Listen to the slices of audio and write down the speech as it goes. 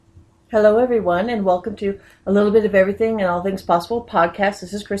Hello, everyone, and welcome to A Little Bit of Everything and All Things Possible podcast.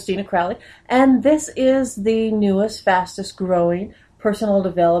 This is Christina Crowley, and this is the newest, fastest growing personal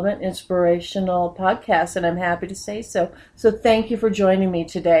development, inspirational podcast, and I'm happy to say so. So thank you for joining me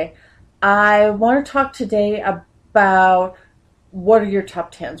today. I want to talk today about what are your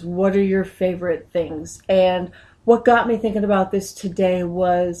top 10s? What are your favorite things? And what got me thinking about this today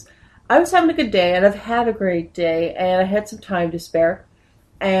was I was having a good day, and I've had a great day, and I had some time to spare.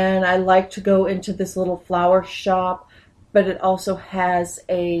 And I like to go into this little flower shop, but it also has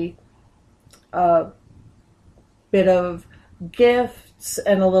a bit of gifts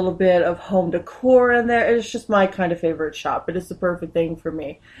and a little bit of home decor in there. It's just my kind of favorite shop. It is the perfect thing for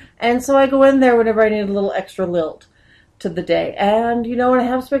me. And so I go in there whenever I need a little extra lilt to the day. And, when I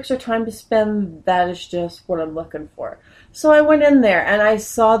have some extra time to spend, that is just what I'm looking for. So I went in there and I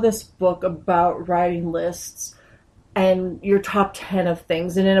saw this book about writing lists and your top 10 of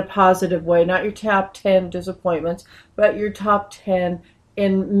things, and in a positive way, not your top 10 disappointments, but your top 10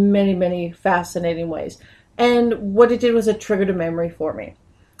 in many, many fascinating ways. And what it did was it triggered a memory for me.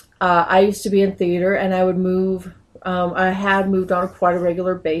 I used to be in theater, and I would move, I had moved on quite a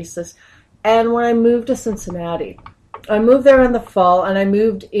regular basis. And when I moved to Cincinnati, I moved there in the fall, and I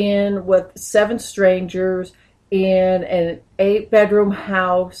moved in with 7 strangers in an 8-bedroom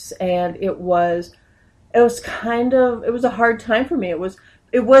house, and it was a hard time for me.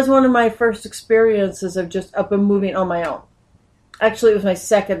 It was one of my first experiences of just up and moving on my own. Actually, it was my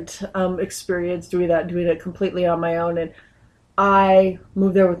second experience doing it completely on my own. And I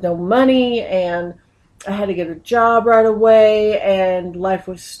moved there with no money, and I had to get a job right away, and life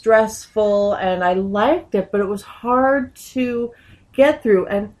was stressful, and I liked it, but it was hard to get through.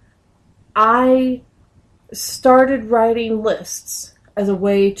 And I started writing lists as a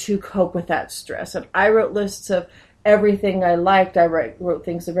way to cope with that stress. And I wrote lists of everything I liked. I wrote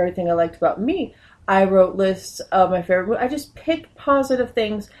things of everything I liked about me. I wrote lists of my favorite. I just picked positive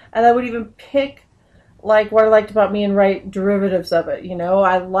things, and I would even pick like what I liked about me and write derivatives of it.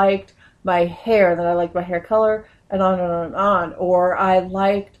 I liked my hair, then I liked my hair color, and on and on and on. Or I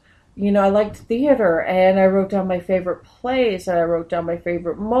liked theater, and I wrote down my favorite plays, and I wrote down my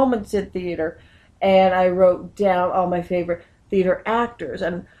favorite moments in theater, and I wrote down all my favorite theater actors.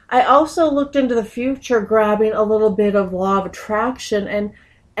 And I also looked into the future, grabbing a little bit of law of attraction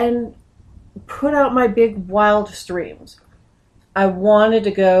and put out my big wildest dreams. I wanted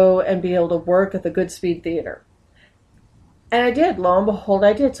to go and be able to work at the Goodspeed Theater. And I did. Lo and behold,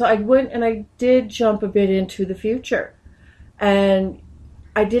 I did. So I went and I did jump a bit into the future. And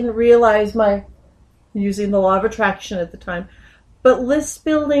I didn't realize using the law of attraction at the time. But list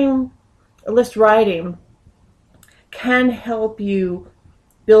writing can help you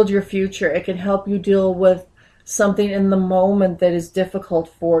build your future. It can help you deal with something in the moment that is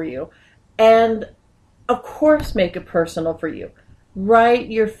difficult for you. And of course, make it personal for you. Write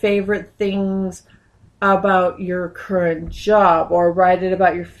your favorite things about your current job, or write it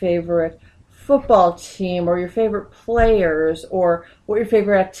about your favorite football team, or your favorite players, or what your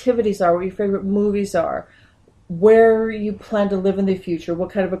favorite activities are, what your favorite movies are, where you plan to live in the future, what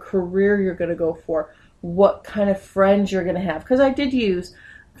kind of a career you're going to go for, what kind of friends you're going to have. Because I did use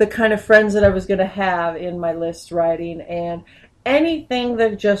the kind of friends that I was going to have in my list writing, and anything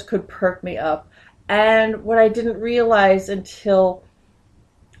that just could perk me up. And what I didn't realize until,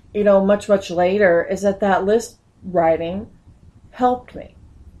 much, much later, is that list writing helped me.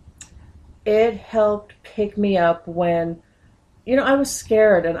 It helped pick me up when, I was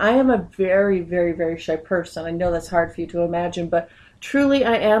scared. And I am a very, very, very shy person. I know that's hard for you to imagine, but truly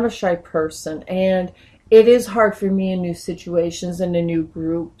I am a shy person. And it is hard for me in new situations and in new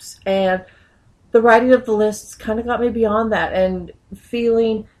groups. And the writing of the lists kind of got me beyond that and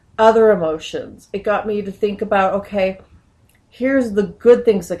feeling other emotions. It got me to think about, okay, here's the good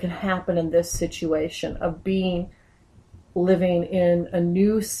things that can happen in this situation of living in a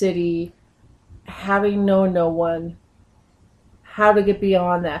new city, having known no one, how to get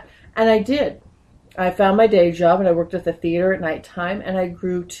beyond that. And I did. I found my day job, and I worked at the theater at nighttime, and I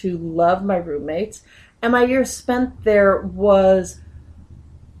grew to love my roommates. And my year spent there was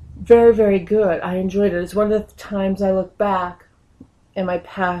very, very good. I enjoyed it. It's one of the times I look back in my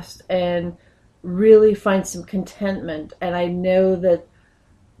past and really find some contentment. And I know that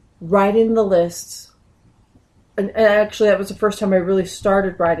writing the lists, and actually that was the first time I really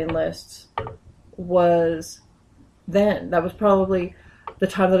started writing lists, was then. That was probably the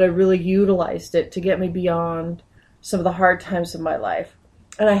time that I really utilized it to get me beyond some of the hard times of my life.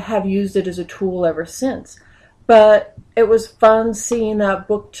 And I have used it as a tool ever since. But it was fun seeing that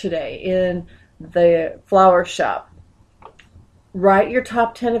book today in the flower shop. Write your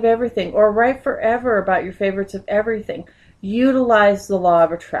top 10 of everything, or write forever about your favorites of everything. Utilize the law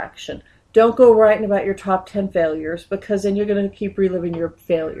of attraction. Don't go writing about your top 10 failures, because then you're going to keep reliving your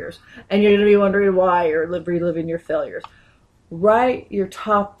failures. And you're going to be wondering why you're reliving your failures. Write your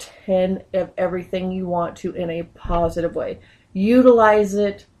top 10 of everything you want to in a positive way. Utilize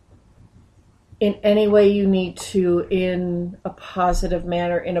it in any way you need to, in a positive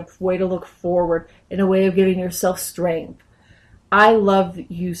manner, in a way to look forward, in a way of giving yourself strength. I love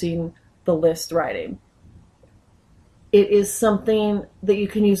using the list writing. It is something that you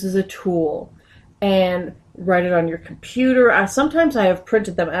can use as a tool and write it on your computer. Sometimes I have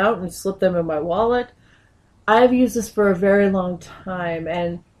printed them out and slipped them in my wallet. I've used this for a very long time,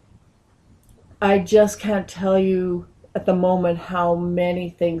 and I just can't tell you at the moment how many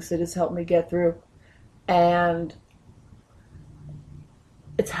things it has helped me get through. And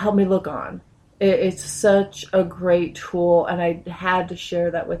it's helped me look on. It's such a great tool, and I had to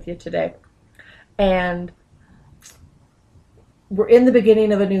share that with you today. And we're in the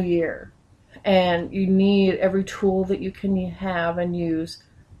beginning of a new year, and you need every tool that you can have and use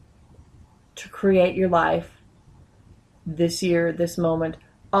to create your life this year, this moment,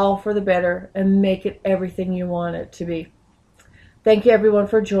 all for the better, and make it everything you want it to be. Thank you, everyone,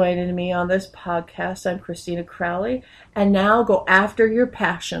 for joining me on this podcast. I'm Christina Crowley, and now go after your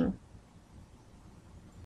passion.